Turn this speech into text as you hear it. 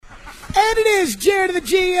And it is Jared the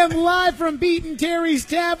GM live from Beaten Terry's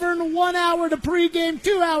Tavern. 1 hour to pregame,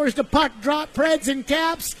 2 hours to puck drop, Preds and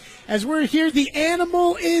Caps. As we're here, the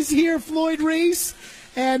animal is here, Floyd Reese.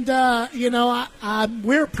 And,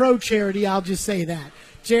 we're pro-charity, I'll just say that.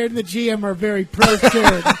 Jared and the GM are very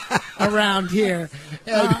pro-charity around here.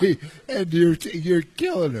 And you're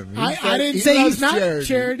killing him. I didn't say he's not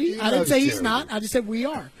charity. I didn't say he's not. I just said we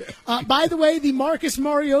are. By the way, the Marcus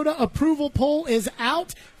Mariota approval poll is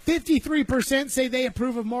out. 53% say they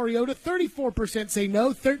approve of Mariota. 34% say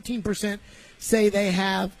no. 13% say they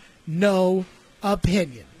have no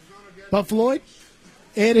opinion. But Floyd,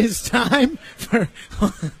 it is time for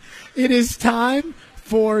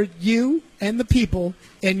you and the people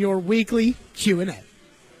in your weekly Q&A. The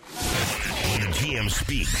GM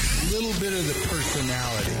speaks. A little bit of the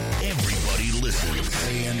personality. Everybody listens.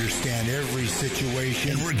 They understand every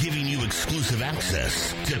situation. And we're giving you exclusive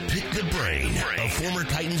access to Pick the Brain of former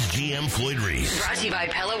Titans GM Floyd Reese. Brought to you by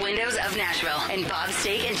Pella Windows of Nashville and Bob's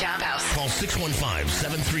Steak and Chop House. Call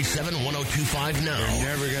 615-737-1025 now. You're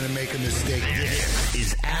never going to make a mistake. This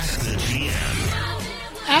is Ask the GM.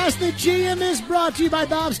 Ask the GM is brought to you by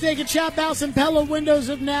Bob's Steak and Chop House and Pella Windows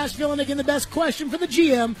of Nashville. And again, the best question for the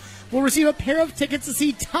GM will receive a pair of tickets to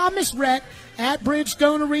see Thomas Rhett at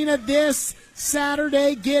Bridgestone Arena this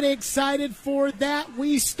Saturday. Get excited for that.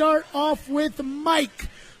 We start off with Mike,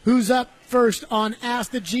 who's up first on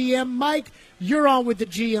Ask the GM. Mike, you're on with the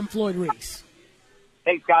GM, Floyd Reese.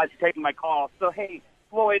 Thanks, guys, for taking my call. So, hey,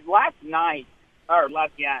 Floyd, last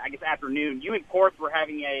afternoon, you and Courts were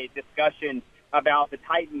having a discussion about the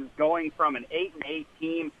Titans going from an 8-8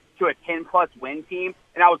 team to a 10-plus win team,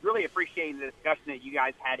 and I was really appreciating the discussion that you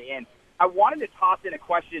guys had in. I wanted to toss in a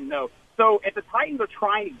question, though. So if the Titans are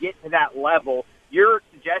trying to get to that level, your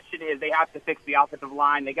suggestion is they have to fix the offensive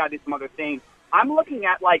line, they got to do some other things. I'm looking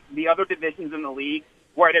at, like, the other divisions in the league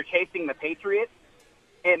where they're chasing the Patriots,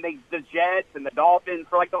 and the Jets and the Dolphins,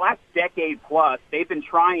 for, like, the last decade plus, they've been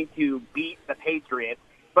trying to beat the Patriots,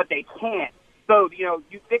 but they can't. So,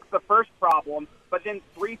 you fix the first problem, but then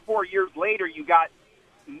 3-4 years later, you got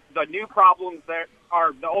the new problems the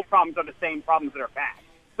old problems are the same problems that are back.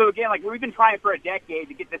 So, again, like, we've been trying for a decade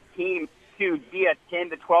to get this team to be a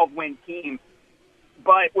 10 to 12 win team,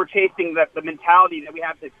 but we're chasing the mentality that we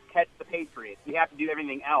have to catch the Patriots. We have to do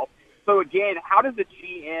everything else. So, again, how does the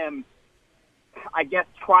GM, I guess,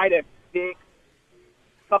 try to fix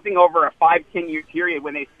something over a 5-10 year period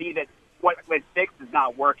when they see that what with fixed is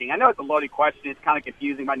not working? I know it's a loaded question. It's kind of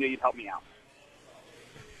confusing, but I knew you'd help me out.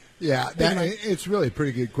 Yeah, it's really a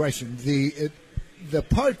pretty good question. The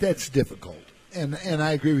part that's difficult, and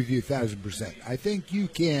I agree with you 1,000%. I think you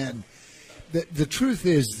can. The truth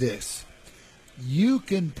is this: you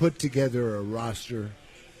can put together a roster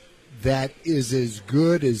that is as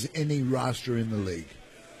good as any roster in the league.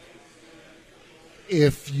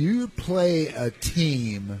 If you play a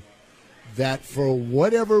team that, for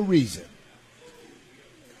whatever reason,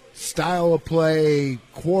 style of play,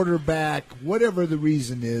 quarterback, whatever the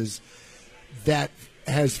reason is, that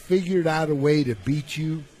has figured out a way to beat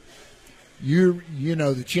you,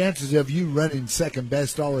 the chances of you running second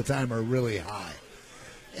best all the time are really high.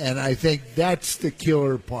 And I think that's the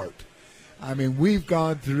killer part. I mean, we've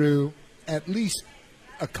gone through at least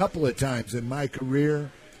a couple of times in my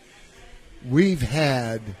career, we've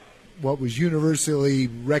had what was universally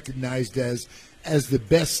recognized as the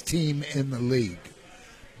best team in the league.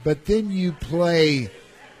 But then you play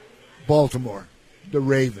Baltimore, the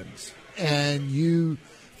Ravens, and you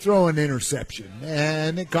throw an interception,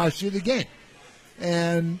 and it costs you the game.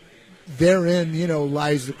 And therein,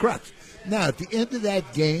 lies the crux. Now, at the end of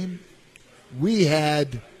that game, we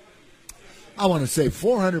had,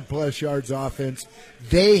 400-plus yards offense.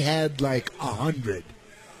 They had like 100.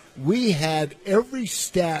 We had every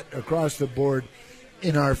stat across the board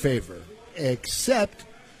in our favor, except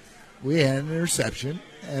we had an interception,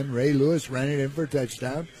 and Ray Lewis ran it in for a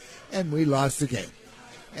touchdown, and we lost the game.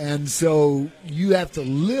 And so you have to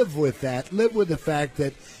live with that, live with the fact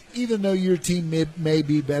that even though your team may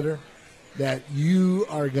be better, that you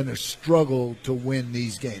are going to struggle to win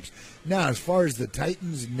these games. Now, as far as the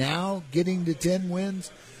Titans now getting to 10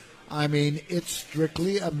 wins, I mean, it's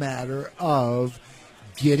strictly a matter of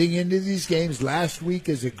getting into these games. Last week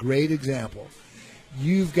is a great example.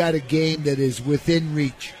 You've got a game that is within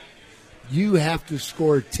reach. You have to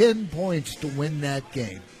score 10 points to win that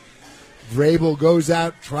game. Vrabel goes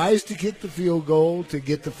out, tries to kick the field goal to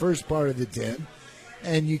get the first part of the 10,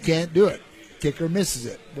 and you can't do it. Kicker misses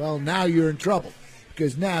it. Well, now you're in trouble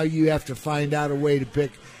because now you have to find out a way to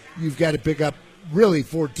pick. You've got to pick up really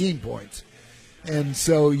 14 points. And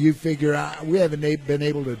so you figure out we haven't been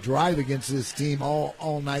able to drive against this team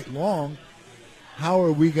all night long. How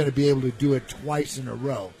are we going to be able to do it twice in a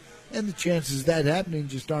row? And the chances of that happening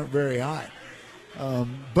just aren't very high.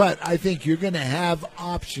 But I think you're going to have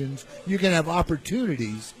options. You're going to have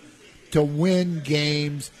opportunities to win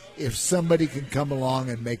games if somebody can come along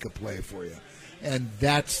and make a play for you. And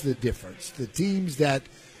that's the difference. The teams that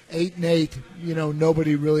 8-8,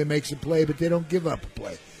 nobody really makes a play, but they don't give up a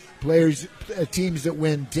play. Teams that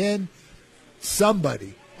win 10,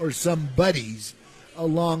 somebody or some buddies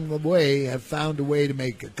along the way have found a way to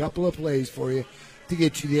make a couple of plays for you to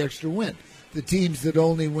get you the extra win. The teams that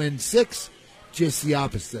only win 6, just the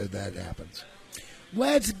opposite of that happens.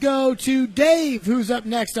 Let's go to Dave, who's up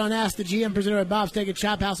next on Ask the GM, presented by Bob's Steak and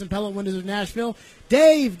Chop House and Pellet Windows of Nashville.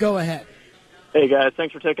 Dave, go ahead. Hey, guys.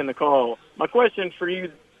 Thanks for taking the call. My question for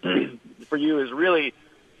you is really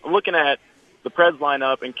looking at the Preds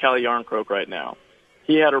lineup and Calle Jarnkrok right now.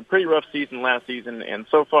 He had a pretty rough season last season, and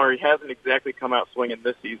so far he hasn't exactly come out swinging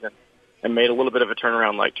this season and made a little bit of a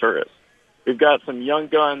turnaround like Turris. We've got some young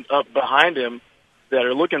guns up behind him that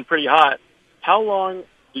are looking pretty hot. How long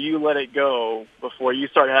do you let it go before you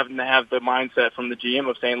start having to have the mindset from the GM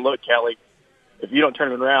of saying, look, Calle, if you don't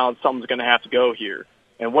turn it around, something's going to have to go here?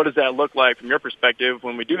 And what does that look like from your perspective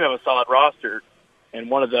when we do have a solid roster and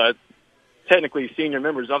one of the technically senior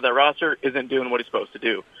members of that roster isn't doing what he's supposed to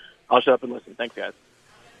do? I'll shut up and listen. Thanks, guys.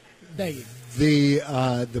 Thank you.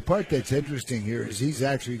 The part that's interesting here is he's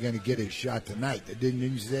actually going to get his shot tonight. Didn't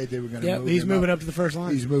you say they were going to move he's him moving up to the first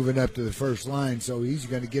line. He's moving up to the first line, so he's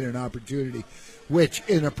going to get an opportunity, which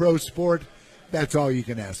in a pro sport, that's all you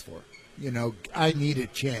can ask for. I need a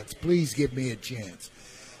chance. Please give me a chance.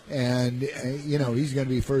 And, he's going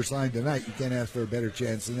to be first line tonight. You can't ask for a better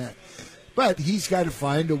chance than that. But he's got to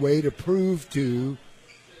find a way to prove to,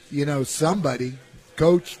 somebody,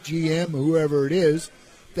 coach, GM, whoever it is,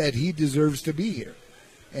 that he deserves to be here.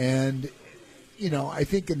 And, I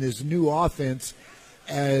think in this new offense,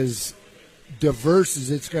 as diverse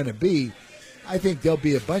as it's going to be, I think there'll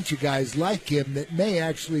be a bunch of guys like him that may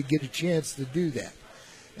actually get a chance to do that.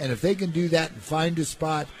 And if they can do that and find a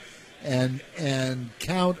spot and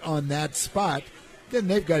count on that spot, then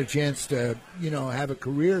they've got a chance to, have a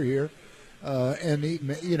career here. And,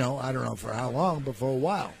 I don't know for how long, but for a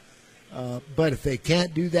while. But if they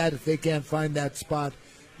can't do that, if they can't find that spot,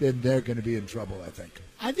 then they're going to be in trouble, I think.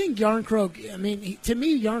 I think Jarnkrok, to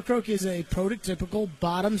me, Jarnkrok is a prototypical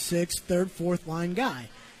bottom 6, third, fourth line guy.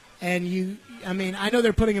 And I know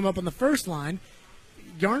they're putting him up on the first line.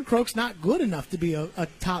 Jarnkrok's not good enough to be a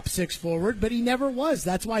top 6 forward, but he never was.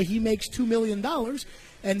 That's why he makes $2 million,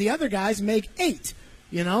 and the other guys make $8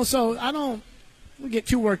 million. So I don't get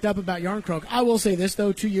too worked up about Jarnkrok. I will say this,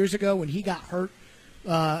 though, 2 years ago when he got hurt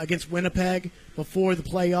against Winnipeg before the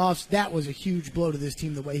playoffs, that was a huge blow to this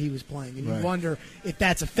team, the way he was playing. And you wonder if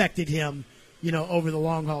that's affected him, over the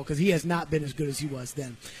long haul, because he has not been as good as he was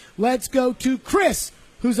then. Let's go to Chris,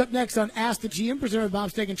 who's up next on Ask the GM, presented by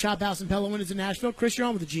Bob's Steak and Chop House and Pellet Windows in Nashville. Chris, you're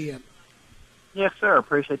on with the GM. Yes, sir.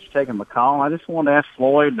 Appreciate you taking my call. I just wanted to ask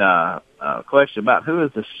Floyd a question about who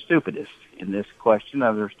is the stupidest in this question.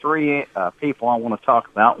 There's 3 people I want to talk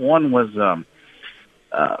about. One was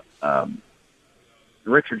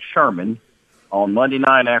Richard Sherman on Monday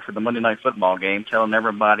night after the Monday Night Football game, telling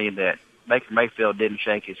everybody that Baker Mayfield didn't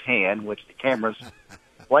shake his hand, which the cameras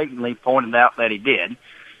blatantly pointed out that he did.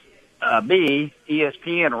 B,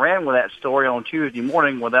 ESPN ran with that story on Tuesday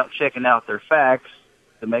morning without checking out their facts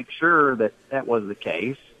to make sure that that was the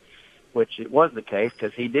case, which it was the case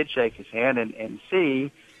because he did shake his hand. And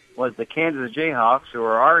C, was the Kansas Jayhawks, who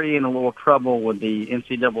are already in a little trouble with the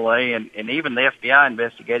NCAA and even the FBI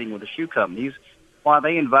investigating with the shoe companies, why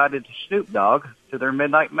they invited Snoop Dogg to their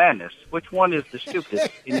Midnight Madness. Which one is the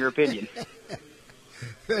stupidest, in your opinion?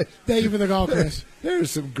 Thank you for the call, Chris.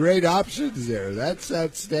 There's some great options there. That's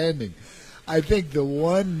outstanding. I think the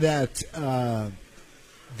one that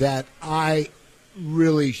I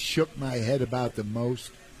really shook my head about the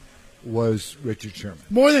most was Richard Sherman.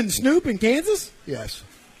 More than Snoop in Kansas? Yes.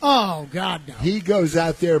 Oh, God, no. He goes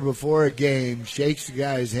out there before a game, shakes the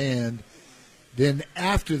guy's hand, then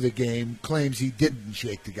after the game claims he didn't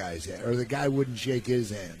shake the guy's hand, or the guy wouldn't shake his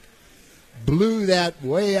hand. Blew that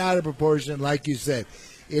way out of proportion, like you said.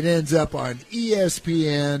 It ends up on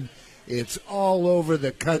ESPN. It's all over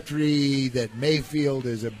the country that Mayfield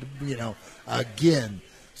is again,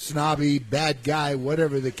 snobby, bad guy,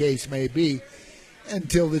 whatever the case may be,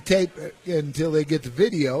 until they get the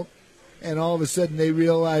video, and all of a sudden they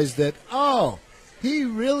realize that, he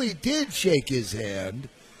really did shake his hand.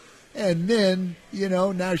 And then,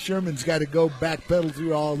 now Sherman's got to go backpedal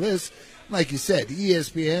through all this like you said,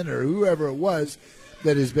 ESPN or whoever it was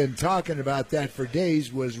that has been talking about that for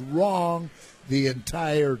days was wrong the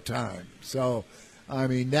entire time. So, I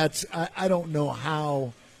mean, I don't know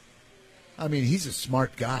how. I mean, he's a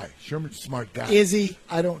smart guy. Sherman's a smart guy. Is he?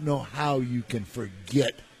 I don't know how you can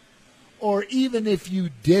forget. Or even if you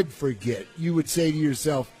did forget, you would say to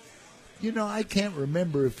yourself, I can't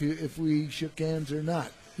remember if we shook hands or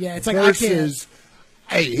not. Yeah, it's like versus,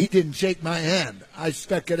 hey, he didn't shake my hand. I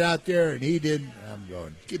stuck it out there and he didn't. I'm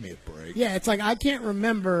going, give me a break. Yeah, it's like I can't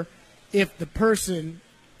remember if the person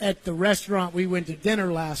at the restaurant we went to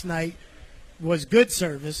dinner last night was good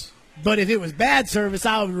service, but if it was bad service,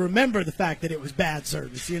 I would remember the fact that it was bad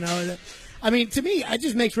service. I mean, to me, it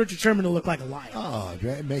just makes Richard Sherman look like a liar. Oh,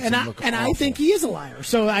 it makes him look awful. And I think he is a liar,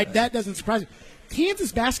 so that doesn't surprise me.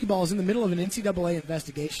 Kansas basketball is in the middle of an NCAA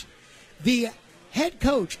investigation. The head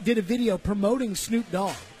coach did a video promoting Snoop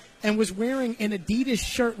Dogg and was wearing an Adidas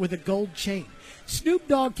shirt with a gold chain. Snoop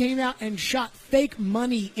Dogg came out and shot fake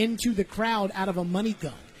money into the crowd out of a money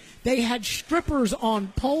gun. They had strippers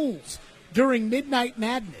on poles during Midnight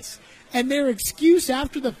Madness. And their excuse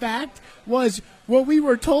after the fact was, well, we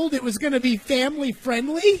were told it was going to be family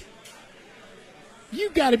friendly. You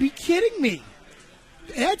got to be kidding me.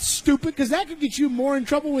 That's stupid because that could get you more in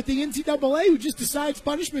trouble with the NCAA, who just decides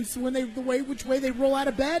punishments which way they roll out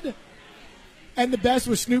of bed. And the best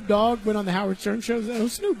was Snoop Dogg went on the Howard Stern show. Oh,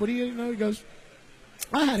 Snoop, what do you know? He goes,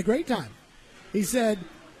 I had a great time. He said,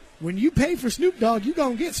 when you pay for Snoop Dogg, you're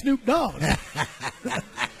going to get Snoop Dogg.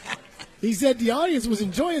 He said the audience was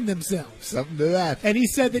enjoying themselves. Something to that. And he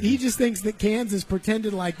said that he just thinks that Kansas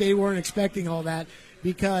pretended like they weren't expecting all that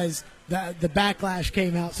because the backlash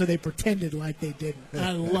came out, so they pretended like they didn't. And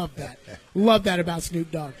I love that. Love that about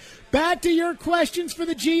Snoop Dogg. Back to your questions for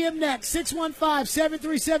the GM next.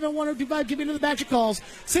 615-737-1025. Give me another batch of calls.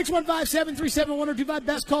 615-737-1025.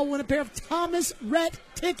 Best call win a pair of Thomas Rhett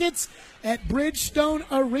tickets at Bridgestone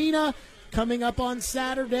Arena. Coming up on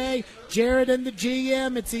Saturday, Jared and the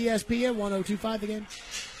GM. It's ESPN 1025 again.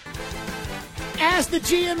 Ask the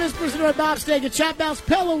GM is presented by Bob Steak at Chop House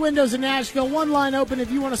Pella Windows in Nashville. One line open if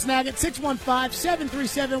you want to snag it.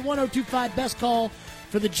 615-737-1025. Best call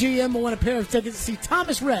for the GM. We'll win a pair of tickets to see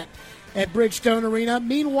Thomas Rhett at Bridgestone Arena.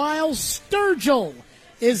 Meanwhile, Sturgill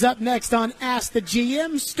is up next on Ask the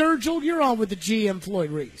GM. Sturgill, you're on with the GM,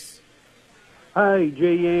 Floyd Reese. Hey,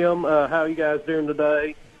 GM. How you guys doing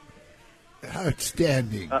today?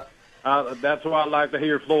 Outstanding. That's what I'd like to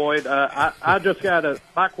hear, Floyd. I just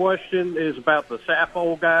my question is about the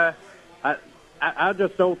Saffold guy. I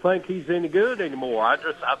just don't think he's any good anymore. I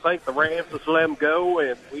think the Rams just let him go,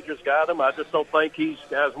 and we just got him. I just don't think he's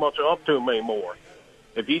as much up to him anymore.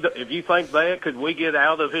 If you think that, could we get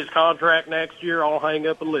out of his contract next year? I'll hang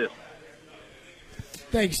up a list.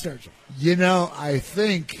 Thanks, Sturgill. I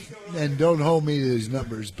think, and don't hold me to these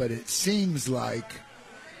numbers, but it seems like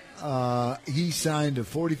he signed a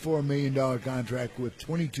 $44 million contract with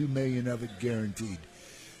 $22 million of it guaranteed.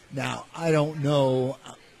 Now, I don't know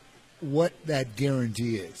what that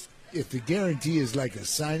guarantee is. If the guarantee is like a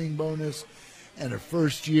signing bonus and a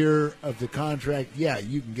first year of the contract, yeah,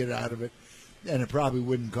 you can get out of it, and it probably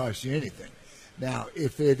wouldn't cost you anything. Now,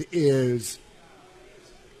 if it is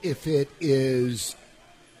a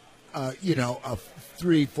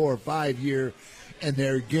 3, 4, 5 year, and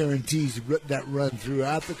there are guarantees that run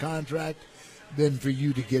throughout the contract, then for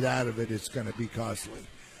you to get out of it, it's going to be costly.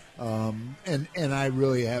 And I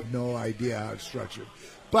really have no idea how it's structured.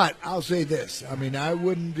 But I'll say this: I mean, I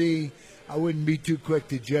wouldn't be too quick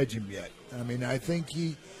to judge him yet. I mean, I think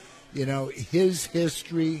his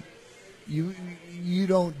history, you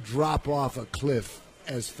don't drop off a cliff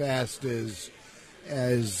as fast as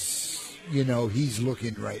he's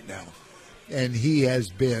looking right now. And he has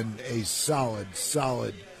been a solid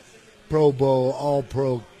Pro Bowl,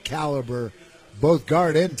 All-Pro caliber, both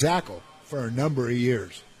guard and tackle for a number of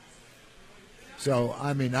years. So,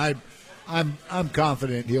 I mean, I'm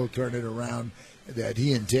confident he'll turn it around, that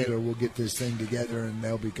he and Taylor will get this thing together and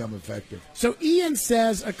they'll become effective. So Ian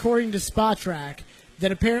says, according to Spotrac,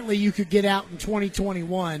 that apparently you could get out in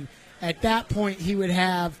 2021. At that point, he would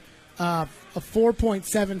have a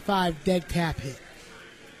 4.75 dead cap hit.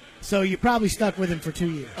 So you're probably stuck with him for 2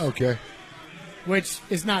 years. Okay. Which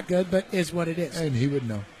is not good, but is what it is. And he would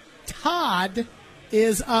know. Todd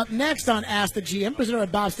is up next on Ask the GM, presented by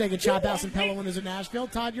Bob Steak and Chop House in Pella Windows in Nashville.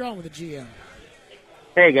 Todd, you're on with the GM.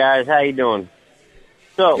 Hey, guys. How you doing?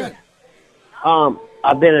 So, good.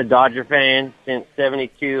 I've been a Dodger fan since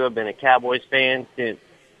 72. I've been a Cowboys fan since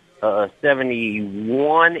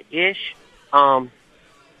 71-ish.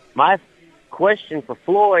 My question for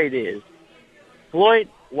Floyd is, Floyd,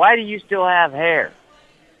 why do you still have hair?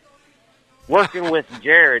 working with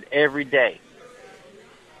Jared every day?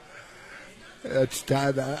 That's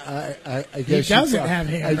time. I guess he doesn't have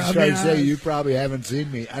hair. I was trying to say you probably haven't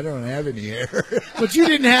seen me. I don't have any hair. But you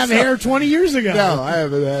didn't have hair 20 years ago. No, I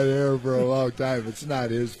haven't had hair for a long time. It's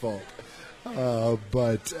not his fault.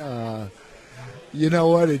 But you know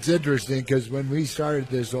what? It's interesting because when we started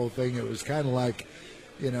this whole thing, it was kind of like,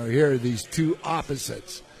 here are these two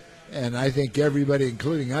opposites. And I think everybody,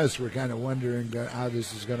 including us, were kind of wondering how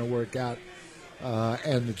this is going to work out.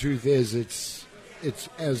 And the truth is, it's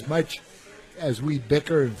as much as we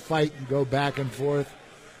bicker and fight and go back and forth.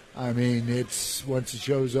 I mean, it's once the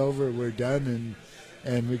show's over, we're done,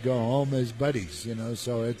 and we go home as buddies.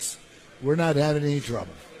 So we're not having any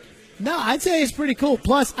trouble. No, I'd say it's pretty cool.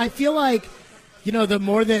 Plus, I feel like, the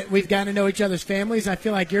more that we've gotten to know each other's families, I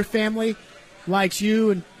feel like your family likes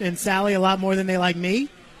you and Sally a lot more than they like me.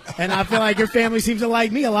 And I feel like your family seems to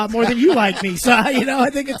like me a lot more than you like me. So, I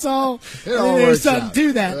think it's all there's something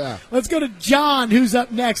to that. Yeah. Let's go to John, who's up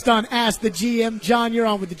next on Ask the GM. John, you're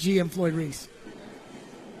on with the GM, Floyd Reese.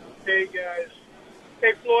 Hey, guys.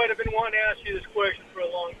 Hey, Floyd, I've been wanting to ask you this question for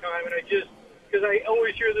a long time, and because I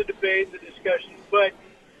always hear the debate and the discussion, but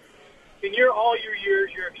in all your years,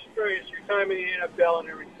 your experience, your time in the NFL and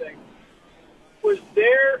everything,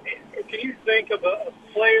 can you think of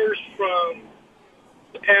players from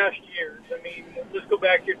the past years? I mean, let's go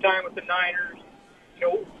back to your time with the Niners,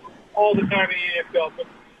 all the time in the NFL. But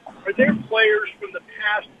are there players from the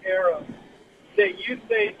past era that you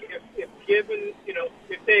think, if given,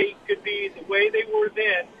 if they could be the way they were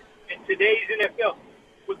then in today's NFL,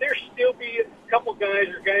 would there still be a couple guys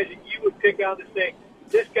or guys that you would pick out to say,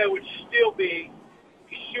 this guy would still be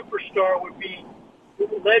a superstar, would be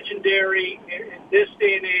legendary in this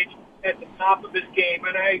day and age at the top of his game?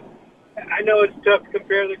 And I know it's tough to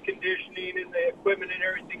compare the conditioning and the equipment and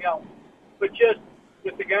everything else, but just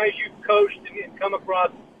with the guys you've coached and come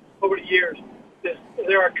across over the years,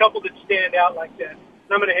 there are a couple that stand out like that.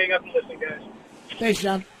 And I'm going to hang up and listen, guys. Thanks,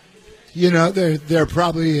 John. There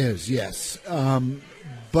probably is, yes.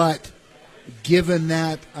 But given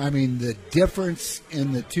that, I mean, the difference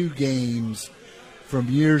in the two games from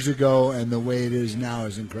years ago and the way it is now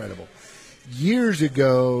is incredible. Years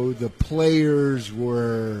ago, the players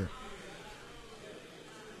were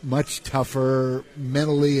much tougher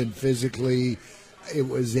mentally and physically. It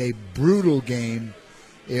was a brutal game.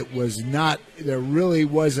 It was not, there really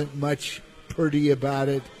wasn't much pretty about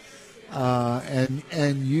it. And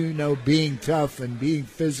being tough and being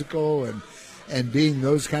physical and being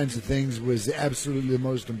those kinds of things was absolutely the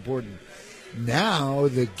most important. Now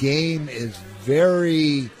the game is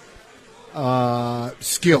very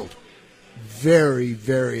skilled, very,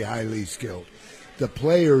 very highly skilled. The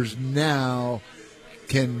players now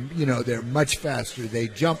can, they're much faster. They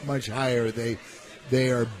jump much higher. They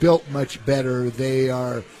are built much better. They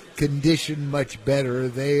are conditioned much better.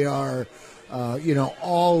 They are,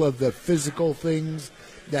 all of the physical things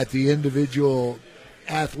that the individual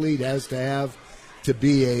athlete has to have to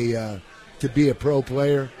be a pro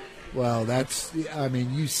player. Well,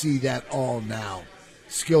 you see that all now.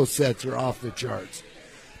 Skill sets are off the charts.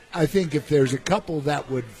 I think if there's a couple that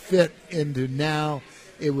would fit into now,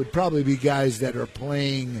 it would probably be guys that are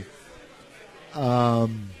playing, I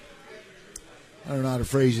don't know how to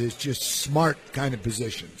phrase it, just smart kind of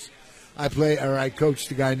positions. I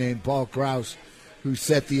coached a guy named Paul Krause who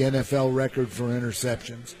set the NFL record for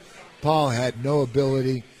interceptions. Paul had no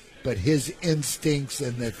ability, but his instincts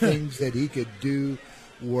and the things that he could do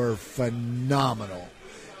were phenomenal.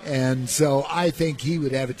 And so I think he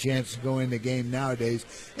would have a chance to go in the game nowadays.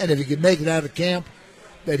 And if he could make it out of camp,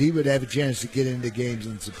 that he would have a chance to get into games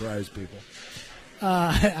and surprise people.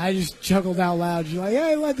 I just chuckled out loud. You're like,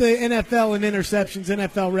 he led the NFL in interceptions,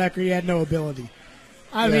 NFL record. He had no ability.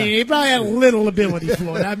 I mean, he probably had a little ability,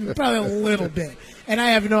 Floyd. Probably a little bit. And I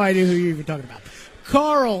have no idea who you're even talking about.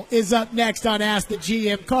 Carl is up next on Ask the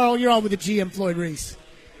GM. Carl, you're on with the GM, Floyd Reese.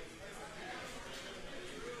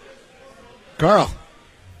 Carl.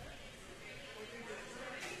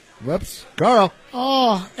 Whoops. Carl.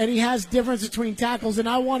 Oh, and he has difference between tackles, and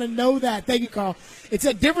I want to know that. Thank you, Carl. It's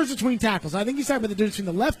a difference between tackles. I think he's talking about the difference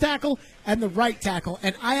between the left tackle and the right tackle,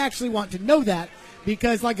 and I actually want to know that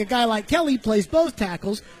because, like a guy like Kelly plays both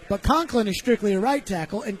tackles, but Conklin is strictly a right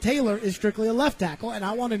tackle, and Taylor is strictly a left tackle, and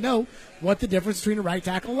I want to know what the difference between a right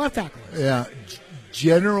tackle and left tackle is. Yeah,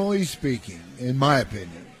 generally speaking, in my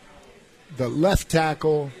opinion, the left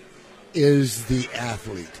tackle is the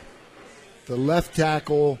athlete. The left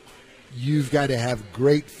tackle, you've got to have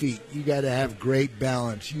great feet. You've got to have great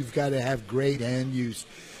balance. You've got to have great hand use.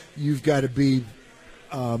 You've got to be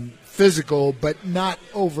physical but not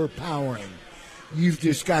overpowering. You've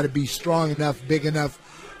just got to be strong enough, big enough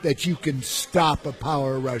that you can stop a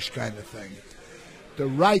power rush kind of thing. The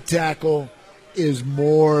right tackle is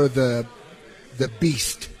more the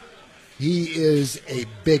beast. He is a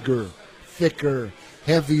bigger, thicker,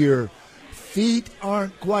 heavier. Feet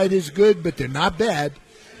aren't quite as good, but they're not bad.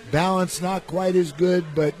 Balance not quite as good,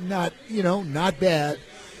 but not bad.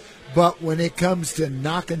 But when it comes to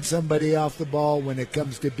knocking somebody off the ball, when it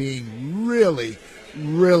comes to being really,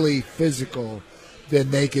 really physical,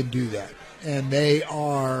 then they can do that. And they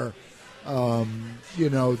are,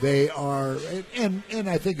 they are, and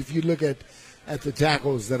I think if you look at the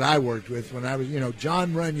tackles that I worked with when I was,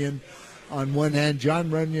 John Runyon on one hand, John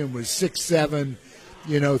Runyon was 6'7",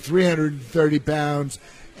 330 pounds,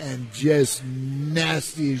 and just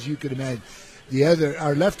nasty as you could imagine.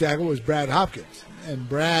 Our left tackle was Brad Hopkins, and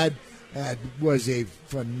Brad was a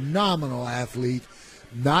phenomenal athlete,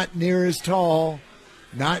 not near as tall,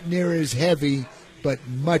 not near as heavy, but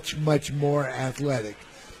much, much more athletic.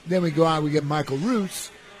 Then we go on, we get Michael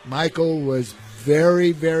Roots. Michael was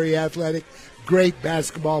very, very athletic, great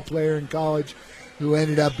basketball player in college who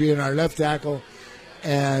ended up being our left tackle.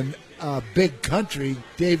 And big country,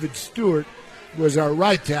 David Stewart, was our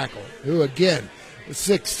right tackle, who, again, was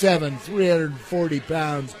 6'7", 340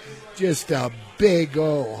 pounds, just a big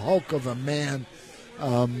old hulk of a man.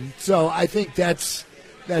 So I think that's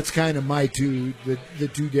kind of my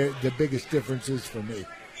the biggest differences for me.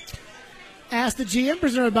 Ask the GM,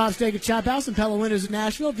 presented by Bob's Steak and Chop House in Pella Windows of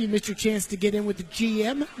Nashville. If you missed your chance to get in with the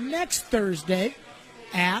GM, next Thursday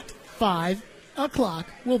at 5 o'clock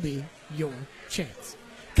will be your chance.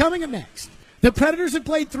 Coming up next, the Predators have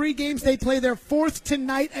played 3 games. They play their 4th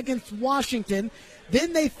tonight against Washington.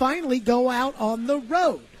 Then they finally go out on the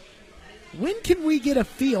road. When can we get a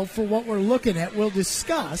feel for what we're looking at? We'll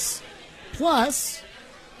discuss. Plus,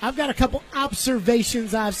 I've got a couple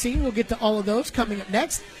observations I've seen. We'll get to all of those coming up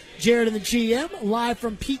next. Jared and the GM, live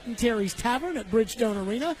from Pete and Terry's Tavern at Bridgestone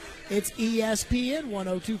Arena. It's ESPN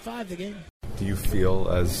 102.5 The Game. Do you feel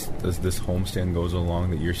as this homestand goes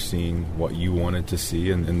along that you're seeing what you wanted to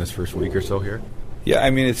see in this first week or so here? Yeah,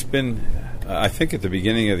 I mean, it's been, I think at the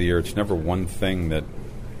beginning of the year, it's never one thing that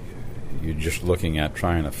you're just looking at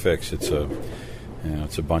trying to fix. It's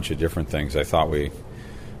a bunch of different things. I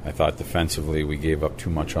thought defensively we gave up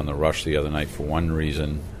too much on the rush the other night for one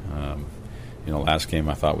reason. Last game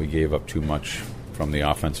I thought we gave up too much from the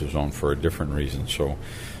offensive zone for a different reason. So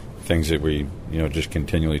things that we, just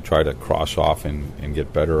continually try to cross off and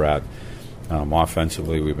get better at.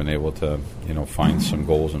 Offensively, we've been able to, find some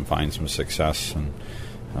goals and find some success,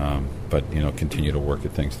 but continue to work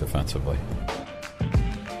at things defensively.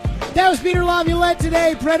 That was Peter Laviolette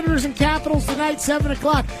today. Predators and Capitals tonight, 7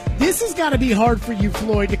 o'clock. This has got to be hard for you,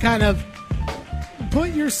 Floyd, to kind of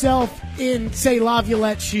put yourself in, say,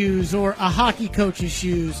 Laviolette's shoes or a hockey coach's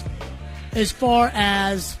shoes as far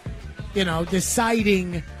as,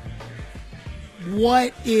 deciding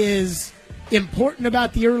what is important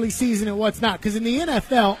about the early season and what's not. Because in the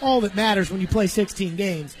NFL, all that matters when you play 16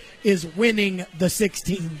 games is winning the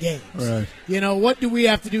 16 games. Right. What do we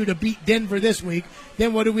have to do to beat Denver this week?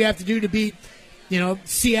 Then what do we have to do to beat,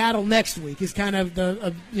 Seattle next week is kind of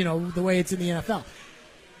the way it's in the NFL.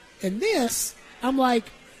 And this, I'm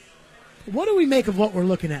like, what do we make of what we're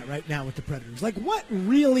looking at right now with the Predators? Like, what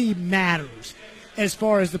really matters as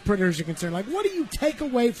far as the Predators are concerned? Like, what do you take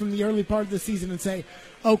away from the early part of the season and say,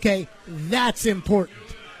 okay, that's important?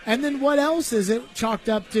 And then what else is it chalked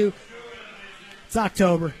up to? It's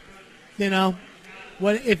October.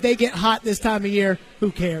 What if they get hot this time of year,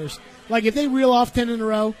 who cares? Like, if they reel off 10 in a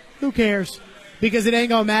row, who cares? Because it ain't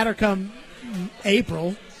going to matter come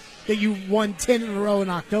April that you won 10 in a row in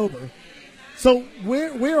October. So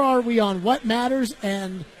where are we on what matters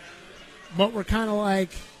and what we're kind of like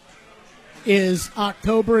is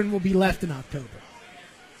October and will be left in October?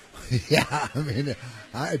 Yeah, I mean,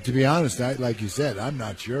 to be honest, like you said, I'm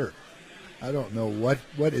not sure. I don't know what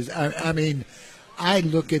is. I mean, I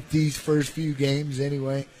look at these first few games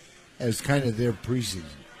anyway as kind of their preseason.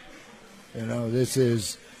 This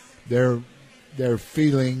is their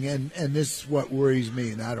feeling, and this is what worries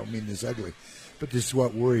me, and I don't mean this ugly, but this is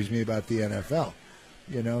what worries me about the NFL.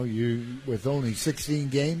 You with only 16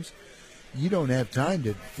 games, you don't have time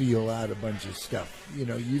to feel out a bunch of stuff.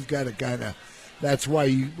 You've got to kind of. That's why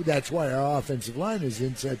our offensive line is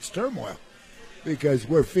in such turmoil, because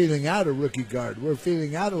we're feeling out a rookie guard, we're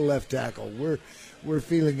feeling out a left tackle, we're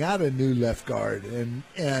feeling out a new left guard, and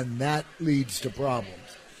that leads to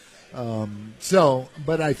problems.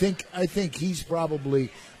 But I think he's probably,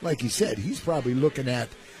 like you said, he's probably looking at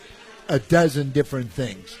a dozen different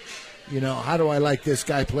things. How do I like this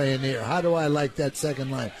guy playing here? How do I like that second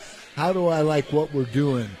line? How do I like what we're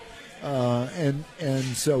doing? And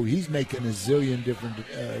so he's making a zillion different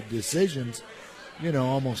decisions,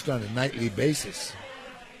 almost on a nightly basis.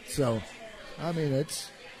 So, I mean, it's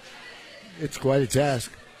quite a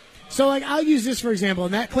task. So, I'll use this for example.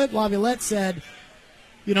 In that clip, Laviolette said,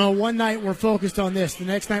 one night we're focused on this, the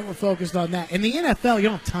next night we're focused on that. In the NFL, you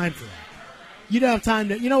don't have time for that. You don't have time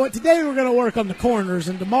to, today we're going to work on the corners,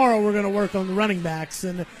 and tomorrow we're going to work on the running backs,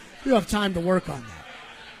 and you don't have time to work on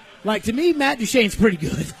that. To me, Matt Duchene's pretty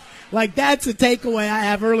good. That's a takeaway I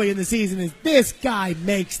have early in the season is this guy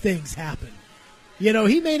makes things happen.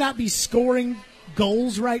 He may not be scoring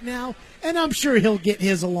goals right now, and I'm sure he'll get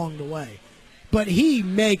his along the way. But he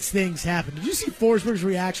makes things happen. Did you see Forsberg's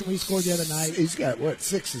reaction when he scored the other night? He's got,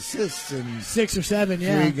 6 assists in 6 or 7,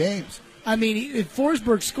 yeah. 3 games. I mean,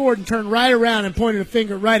 Forsberg scored and turned right around and pointed a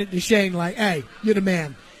finger right at Duchene hey, you're the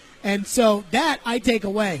man. And so that I take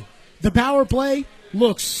away. The power play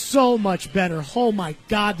looks so much better. Oh, my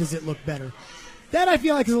God, does it look better. That I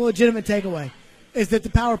feel like is a legitimate takeaway, is that the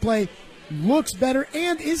power play looks better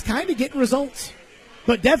and is kind of getting results,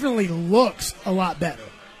 but definitely looks a lot better.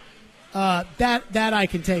 That I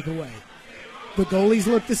can take away. The goalies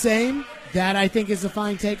look the same. That I think is a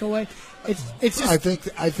fine takeaway. It's just.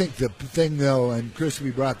 I think the thing though, and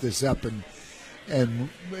Crispy brought this up, and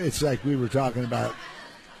it's like we were talking about.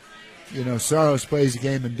 Saros plays a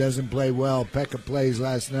game and doesn't play well. Pekka plays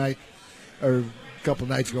last night, or a couple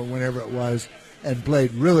nights ago, whenever it was, and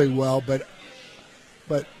played really well, but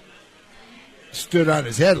stood on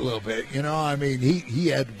his head a little bit. I mean, he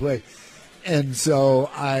had to play. And so,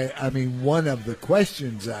 I mean, one of the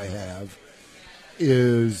questions I have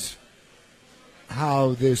is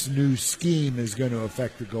how this new scheme is going to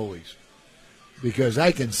affect the goalies. Because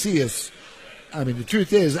I can see us, the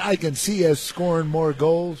truth is, I can see us scoring more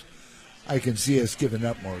goals. I can see us giving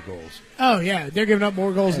up more goals. Oh, yeah, they're giving up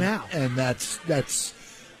more goals now. And that's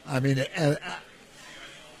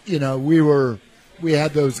we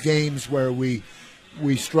had those games where we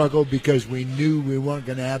struggled because we knew we weren't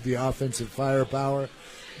going to have the offensive firepower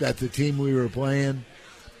that the team we were playing.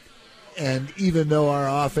 And even though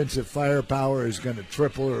our offensive firepower is going to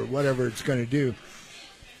triple or whatever it's going to do,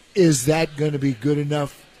 is that going to be good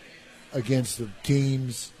enough against the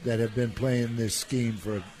teams that have been playing this scheme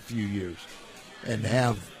for a few years and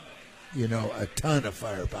have, a ton of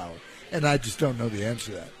firepower? And I just don't know the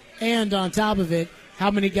answer to that. And on top of it, how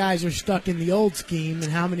many guys are stuck in the old scheme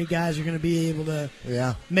and how many guys are going to be able to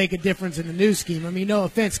make a difference in the new scheme? I mean, no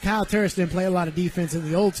offense, Kyle Turris didn't play a lot of defense in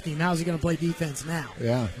the old scheme. How's he going to play defense now?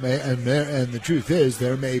 Yeah, and the truth is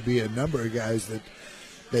there may be a number of guys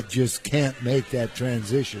that just can't make that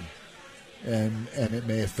transition, and it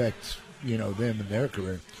may affect, them and their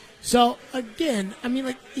career. So, again,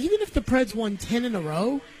 even if the Preds won 10 in a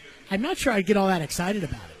row, I'm not sure I'd get all that excited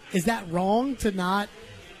about it. Is that wrong to not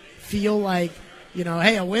feel like,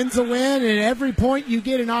 hey, a win's a win, and every point you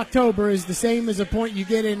get in October is the same as a point you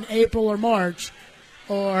get in April or March?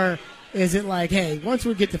 Or is it like, hey, once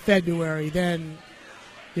we get to February, then,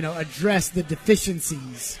 address the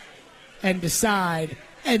deficiencies and decide,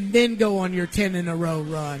 and then go on your 10-in-a-row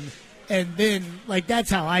run? And then, that's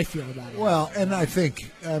how I feel about it. Well, and I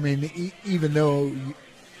think, even though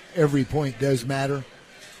every point does matter,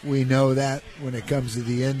 we know that when it comes to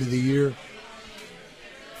the end of the year.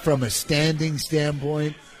 From a standing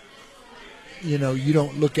standpoint, you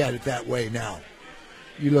don't look at it that way now.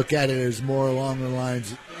 You look at it as more along the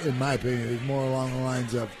lines, in my opinion, is more along the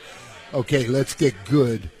lines of, okay, let's get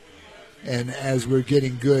good. And as we're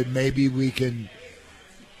getting good, maybe we can,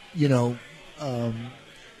 maybe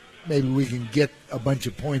we can get a bunch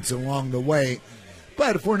of points along the way.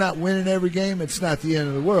 But if we're not winning every game, it's not the end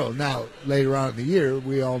of the world. Now, later on in the year,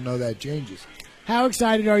 we all know that changes. How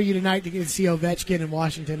excited are you tonight to get to see Ovechkin and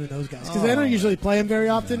Washington and those guys? Because they don't usually play them very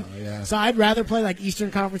often. No, yeah. So I'd rather play Eastern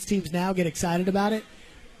Conference teams now, get excited about it.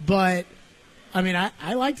 But,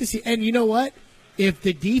 I like to see – and you know what? If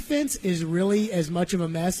the defense is really as much of a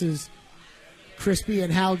mess as Crispy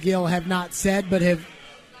and Hal Gill have not said but have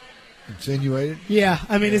 – insinuated? Yeah.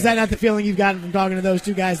 Is that not the feeling you've gotten from talking to those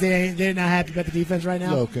two guys? They're not happy about the defense right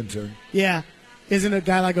now? No concern. Yeah. Isn't a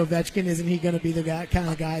guy like Ovechkin, isn't he going to be the kind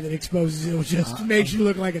of guy that exposes you, just makes you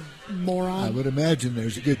look like a moron? I would imagine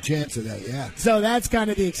there's a good chance of that, yeah. So that's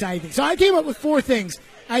kind of the exciting thing. So I came up with 4 things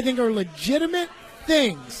I think are legitimate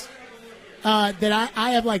things that I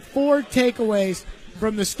have 4 takeaways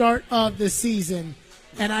from the start of the season.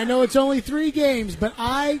 And I know it's only 3 games, but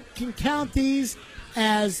I can count these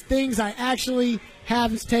as things I actually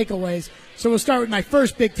have as takeaways. So we'll start with my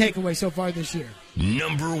first big takeaway so far this year.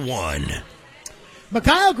 Number 1.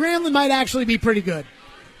 Mikhail Granlund might actually be pretty good.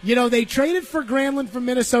 You know, they traded for Granlund from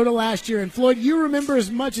Minnesota last year, and Floyd, you remember as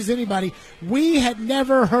much as anybody, we had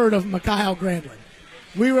never heard of Mikael Granlund.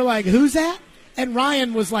 We were like, who's that? And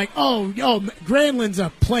Ryan was like, oh, Granlund's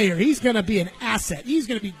a player. He's going to be an asset. He's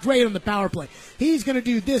going to be great on the power play. He's going to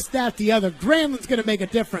do this, that, the other. Granlund's going to make a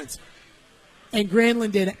difference. And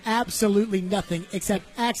Granlund did absolutely nothing except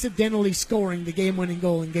accidentally scoring the game-winning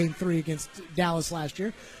goal in Game 3 against Dallas last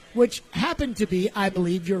year, which happened to be, I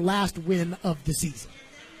believe, your last win of the season.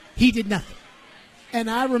 He did nothing. And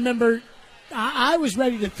I remember I was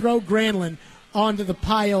ready to throw Granlund onto the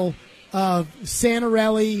pile of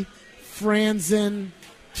Santorelli, Franzen,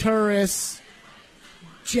 Turris,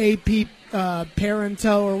 J.P.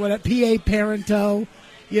 Parento or whatever, P.A. Parento.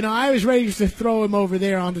 You know, I was ready to throw him over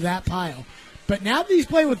there onto that pile. But now that he's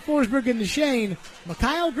playing with Forsberg and Duchesne,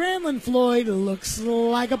 Mikael Granlund, Floyd, looks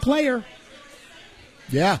like a player.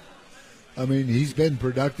 Yeah. I mean, he's been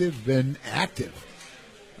productive, been active.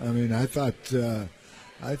 I mean, I thought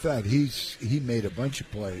he made a bunch of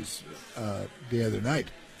plays the other night.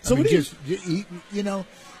 So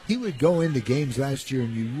he would go into games last year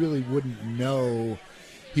and you really wouldn't know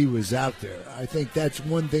he was out there. I think that's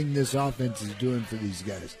one thing this offense is doing for these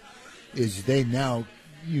guys is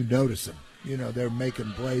you notice them. You know, they're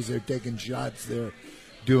making plays, they're taking shots, they're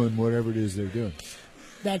doing whatever it is they're doing.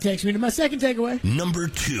 That takes me to my second takeaway. Number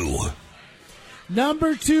 2.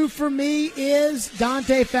 Number 2 for me is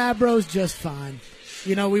Dante Fabro's just fine.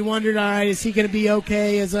 You know, we wondered, all right, is he going to be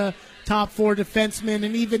okay as a top 4 defenseman?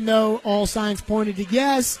 And even though all signs pointed to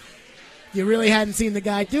yes, you really hadn't seen the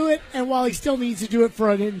guy do it. And while he still needs to do it for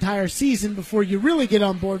an entire season before you really get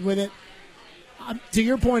on board with it, to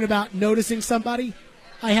your point about noticing somebody,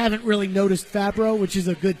 I haven't really noticed Fabro, which is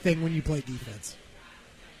a good thing when you play defense.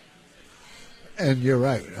 And you're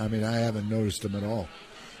right. I mean, I haven't noticed him at all.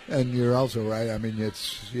 And you're also right. I mean,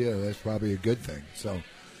 that's probably a good thing. So,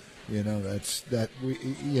 you know, it's that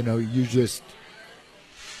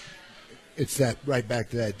right back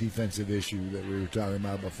to that defensive issue that we were talking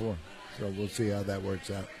about before. So we'll see how that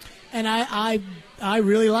works out. And I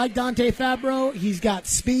really like Dante Fabro. He's got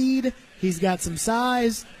speed. He's got some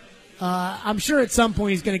size. I'm sure at some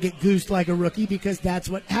point he's going to get goosed like a rookie because that's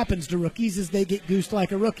what happens to rookies is they get goosed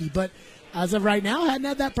like a rookie. But as of right now, hadn't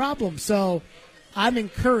had that problem. So I'm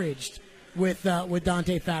encouraged with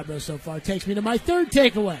Dante Fabro so far. It takes me to my third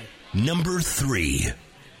takeaway. Number 3.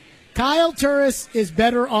 Kyle Turris is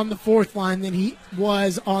better on the fourth line than he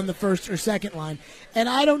was on the first or second line. And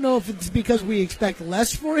I don't know if it's because we expect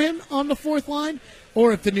less for him on the fourth line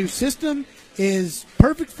or if the new system is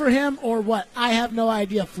perfect for him or what. I have no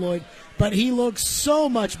idea, Floyd. But he looks so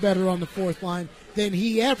much better on the fourth line than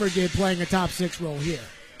he ever did playing a top 6 role here.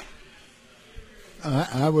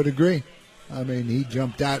 I would agree. I mean, he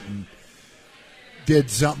jumped out and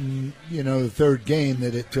did something, you know, the third game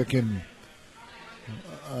that it took him,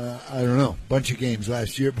 I don't know, a bunch of games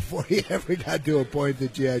last year before he ever got to a point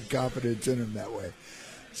that you had confidence in him that way.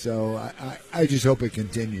 So I just hope it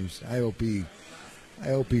continues. I hope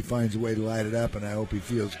he finds a way to light it up, and I hope he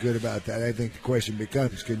feels good about that. I think the question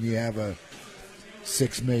becomes, can you have a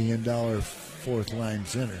 $6 million fourth line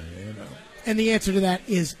center, you know? And the answer to that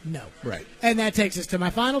is no. Right. And that takes us to my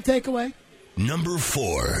final takeaway. Number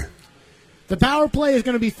 4. The power play is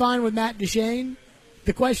going to be fine with Matt Duchesne.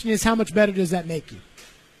 The question is, how much better does that make you?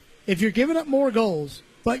 If you're giving up more goals,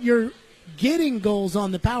 but you're getting goals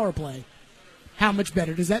on the power play, how much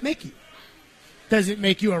better does that make you? Does it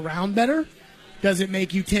make you a round better? Does it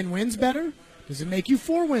make you 10 wins better? Does it make you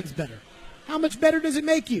 4 wins better? How much better does it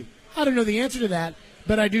make you? I don't know the answer to that,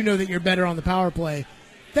 but I do know that you're better on the power play,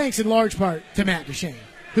 thanks in large part to Matt Duchesne,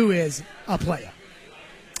 who is a player.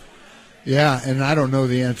 Yeah, and I don't know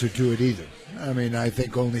the answer to it either. I mean, I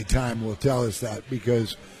think only time will tell us that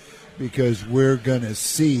because we're going to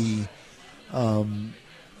see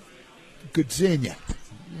good seeing you.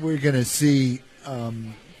 We're going to see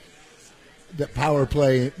the power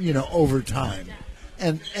play, you know, over time.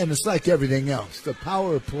 And it's like everything else. The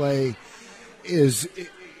power play is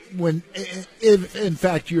if in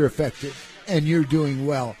fact you're effective and you're doing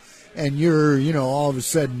well and you're, you know, all of a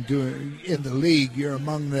sudden doing in the league, you're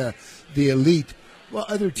among the elite. Well,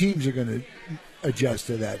 other teams are going to adjust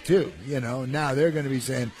to that too. You know, now they're going to be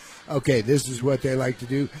saying, okay, this is what they like to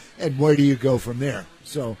do, and where do you go from there?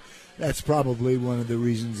 So that's probably one of the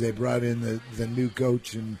reasons they brought in the new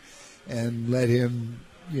coach and let him,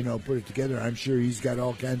 you know, put it together. I'm sure he's got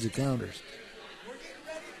all kinds of counters.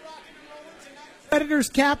 Predators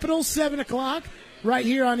Capitals, 7 o'clock, right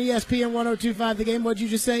here on ESPN 102.5 The Game. What'd you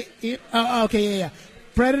just say? Oh, okay, yeah.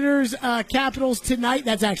 Predators Capitals tonight.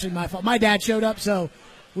 That's actually my fault. My dad showed up, so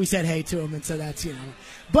we said hey to him, and so that's,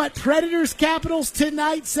 But Predators Capitals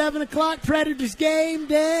tonight, 7 o'clock. Predators game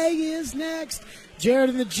day is next. Jared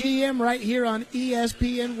and the GM right here on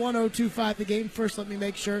ESPN 102.5 The Game. First, let me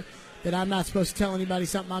make sure that I'm not supposed to tell anybody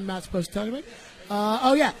something I'm not supposed to tell anybody.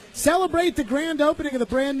 Celebrate the grand opening of the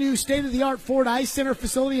brand-new state-of-the-art Ford Ice Center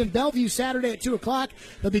facility in Bellevue Saturday at 2 o'clock.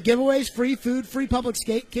 There'll be giveaways, free food, free public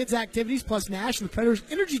skate, kids' activities, plus Nash and the Predators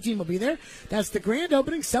Energy Team will be there. That's the grand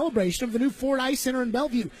opening celebration of the new Ford Ice Center in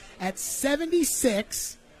Bellevue at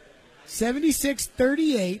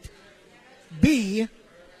 7638 B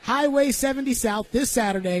Highway 70 South this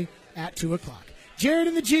Saturday at 2 o'clock. Jared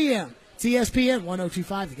and the GM. It's ESPN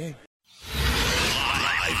 102.5 The Game.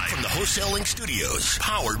 From the Wholesaling Studios,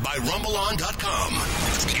 powered by RumbleOn.com.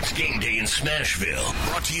 It's game day in Smashville.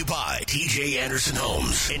 Brought to you by TJ Anderson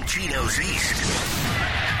Homes and Geno's East.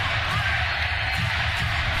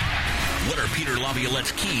 What are Peter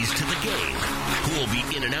Laviolette's keys to the game? Who will be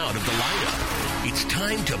in and out of the lineup? It's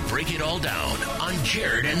time to break it all down on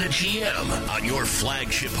Jared and the GM on your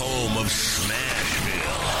flagship home of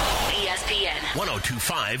Smashville. ESPN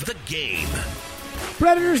 102.5 The Game.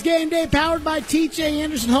 Predators game day powered by TJ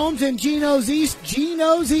Anderson Homes and Geno's East.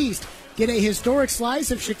 Geno's East. Get a historic slice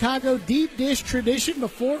of Chicago deep dish tradition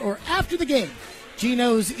before or after the game.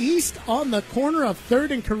 Geno's East on the corner of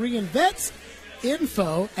 3rd and Korean Vets.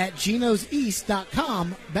 Info at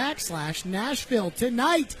genoseast.com/Nashville.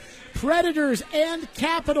 Tonight, Predators and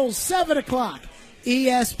Capitals, 7 o'clock.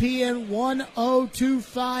 ESPN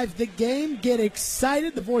 102.5 The Game. Get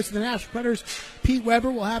excited. The voice of the Nashville Predators, Pete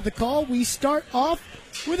Weber, will have the call. We start off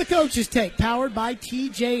with a coach's take, powered by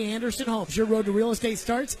TJ Anderson Homes. Your road to real estate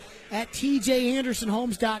starts at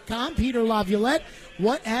tjandersonhomes.com. Peter Laviolette,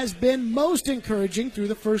 what has been most encouraging through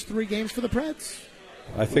the first 3 games for the Preds?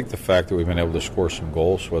 I think the fact that we've been able to score some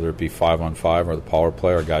goals, whether it be 5-on-5 or the power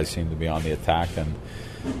play, our guys seem to be on the attack and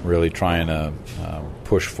really trying to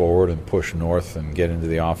push forward and push north and get into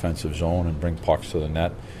the offensive zone and bring pucks to the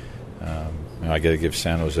net. I got to give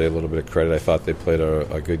San Jose a little bit of credit. I thought they played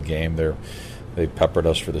a good game. They peppered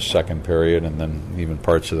us for the second period, and then even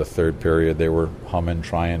parts of the third period they were humming,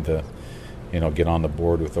 trying to get on the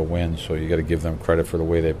board with a win. So you got to give them credit for the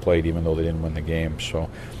way they played, even though they didn't win the game. So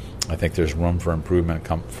I think there's room for improvement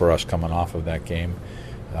for us coming off of that game.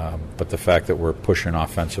 But the fact that we're pushing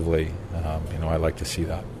offensively, I like to see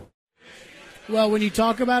that. Well, when you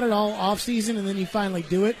talk about it all offseason and then you finally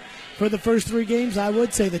do it for the first 3 games, I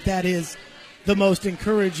would say that is the most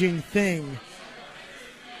encouraging thing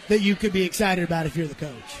that you could be excited about if you're the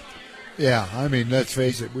coach. Yeah, I mean, let's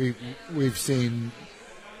face it, we've seen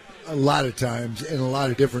a lot of times in a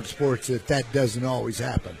lot of different sports that doesn't always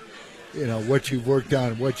happen. What you've worked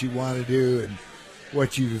on, what you want to do, and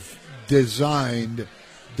what you've designed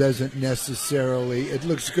doesn't necessarily, it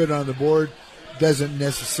looks good on the board, doesn't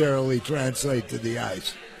necessarily translate to the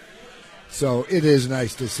ice. So it is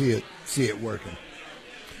nice to see it working.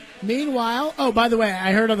 Meanwhile, by the way,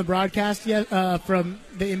 I heard on the broadcast from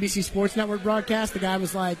the NBC Sports Network broadcast, the guy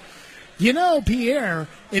was like, Pierre,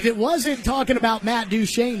 if it wasn't talking about Matt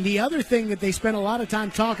Duchene, the other thing that they spent a lot of time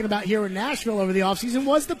talking about here in Nashville over the offseason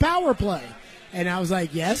was the power play. And I was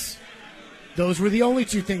like, yes, those were the only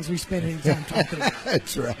 2 things we spent any time talking about.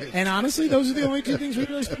 That's right. And honestly, those are the only 2 things we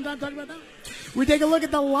really spend time talking about now. We take a look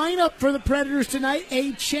at the lineup for the Predators tonight.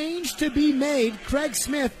 A change to be made. Craig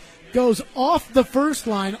Smith goes off the first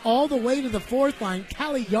line all the way to the 4th line.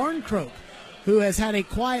 Calle Jarnkrok, who has had a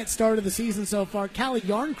quiet start of the season so far. Calle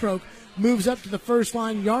Jarnkrok moves up to the first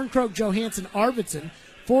line. Jarnkrok, Johansson, Arvidsson,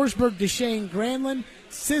 Forsberg, Duchene, Granlund,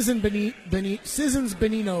 Sissons,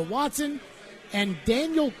 Benino, Watson, and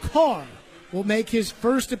Daniel Carr will make his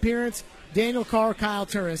first appearance. Daniel Carr, Kyle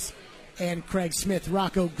Turris, and Craig Smith.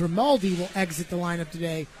 Rocco Grimaldi will exit the lineup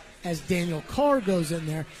today as Daniel Carr goes in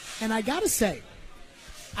there. And I got to say,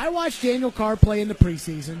 I watched Daniel Carr play in the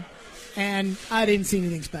preseason, and I didn't see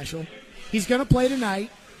anything special. He's going to play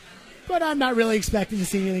tonight, but I'm not really expecting to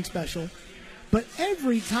see anything special. But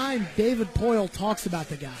every time David Poile talks about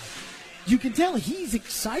the guy, you can tell he's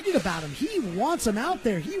excited about him. He wants him out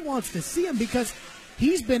there. He wants to see him because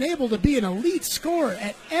he's been able to be an elite scorer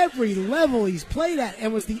at every level he's played at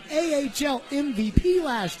and was the AHL MVP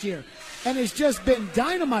last year and has just been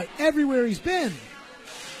dynamite everywhere he's been,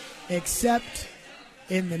 except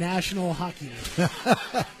in the National Hockey League.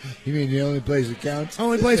 You mean the only place that counts?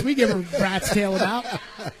 Only place we give a rat's tail about.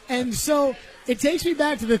 And so it takes me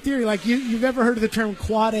back to the theory, like you've ever heard of the term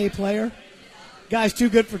quad A player? Guy's too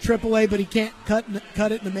good for AAA, but he can't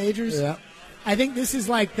cut it in the majors. Yeah. I think this is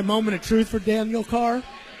like the moment of truth for Daniel Carr.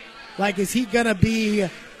 Like, is he going to be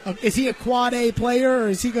is he a quad A player, or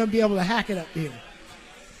is he going to be able to hack it up here?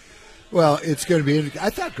 Well, it's going to be interesting. I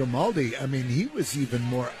thought Grimaldi, I mean, he was even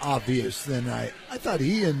more obvious than I thought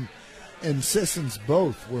he and Sissons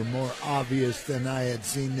both were more obvious than I had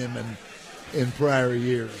seen them in prior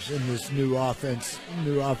years in this new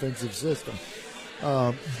offensive system.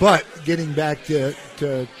 But getting back to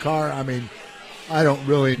Carr, I mean, I don't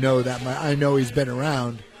really know that much. I know he's been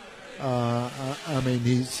around. I mean,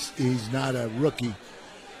 he's not a rookie.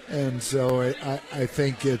 And so I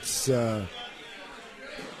think it's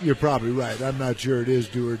you're probably right. I'm not sure it is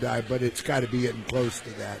do or die, but it's got to be getting close to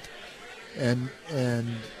that. And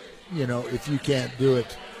you know, if you can't do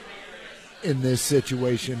it in this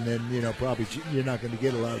situation, then, you know, probably you're not going to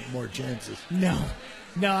get a lot more chances. No,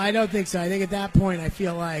 I don't think so. I think at that point I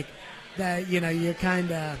feel like that, you know, you're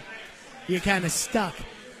kind of stuck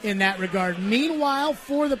in that regard. Meanwhile,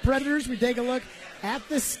 for the Predators, we take a look at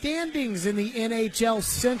the standings in the NHL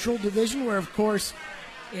Central Division, where, of course,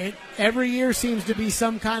 every year seems to be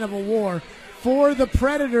some kind of a war. For the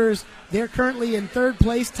Predators, they're currently in third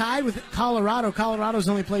place, tied with Colorado. Colorado's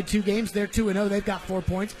only played 2 games. They're 2-0. They've got 4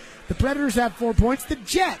 points. The Predators have 4 points. The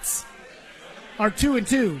Jets are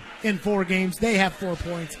 2-2 in 4 games. They have 4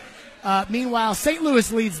 points. Meanwhile, St.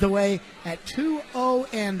 Louis leads the way at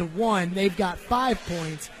 2-0-1. They've got 5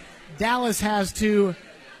 points. Dallas has 2.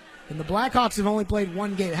 And the Blackhawks have only played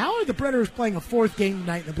 1 game. How are the Predators playing a 4th game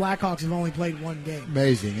tonight and the Blackhawks have only played 1 game?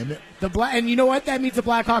 Amazing, isn't it? And you know what? That means the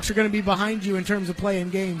Blackhawks are going to be behind you in terms of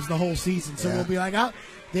playing games the whole season. So we'll be like, oh,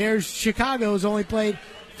 there's Chicago's only played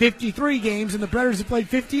 53 games and the Predators have played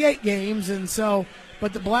 58 games. And so,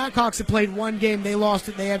 but the Blackhawks have played 1 game. They lost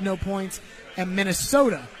it. They have no points. And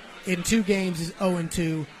Minnesota in 2 games is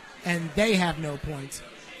 0-2, and they have no points.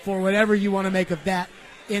 For whatever you want to make of that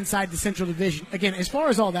inside the Central Division. Again, as far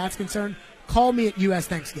as all that's concerned, call me at U.S.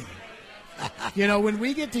 Thanksgiving. You know, when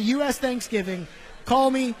we get to U.S. Thanksgiving,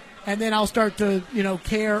 call me, and then I'll start to, you know,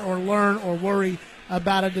 care or learn or worry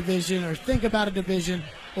about a division or think about a division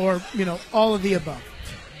or, you know, all of the above.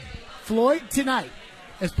 Floyd, tonight,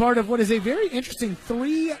 as part of what is a very interesting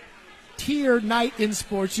 3-tier night in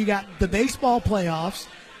sports, you got the baseball playoffs,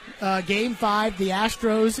 Game 5, the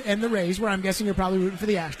Astros and the Rays, where I'm guessing you're probably rooting for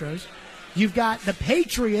the Astros. You've got the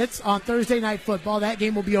Patriots on Thursday Night Football. That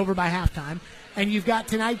game will be over by halftime. And you've got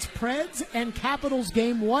tonight's Preds and Capitals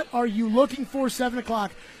game. What are you looking for? 7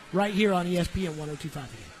 o'clock right here on ESPN 102.5.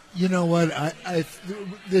 You know what?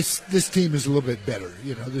 This team is a little bit better.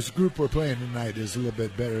 You know, this group we're playing tonight is a little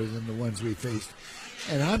bit better than the ones we faced.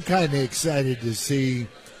 And I'm kind of excited to see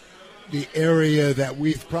the area that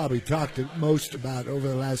we've probably talked most about over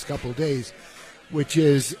the last couple of days, which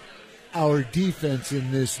is our defense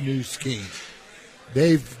in this new scheme.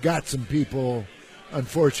 They've got some people,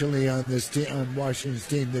 unfortunately, on this team, on Washington's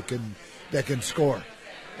team that can score.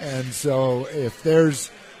 And so if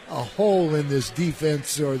there's a hole in this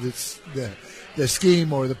defense or the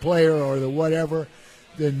scheme or the player or the whatever,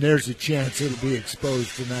 then there's a chance it'll be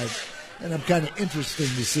exposed tonight. And I'm kind of interested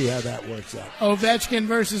to see how that works out. Ovechkin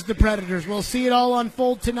versus the Predators. We'll see it all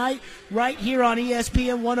unfold tonight right here on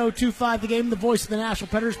ESPN 102.5 The Game. The voice of the Nashville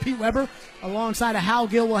Predators, Pete Weber, alongside of Hal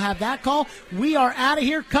Gill will have that call. We are out of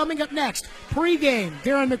here. Coming up next, pregame.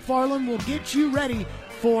 Darren McFarland will get you ready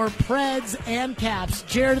for Preds and Caps.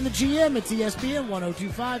 Jared and the GM, it's ESPN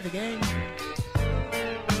 102.5 The Game.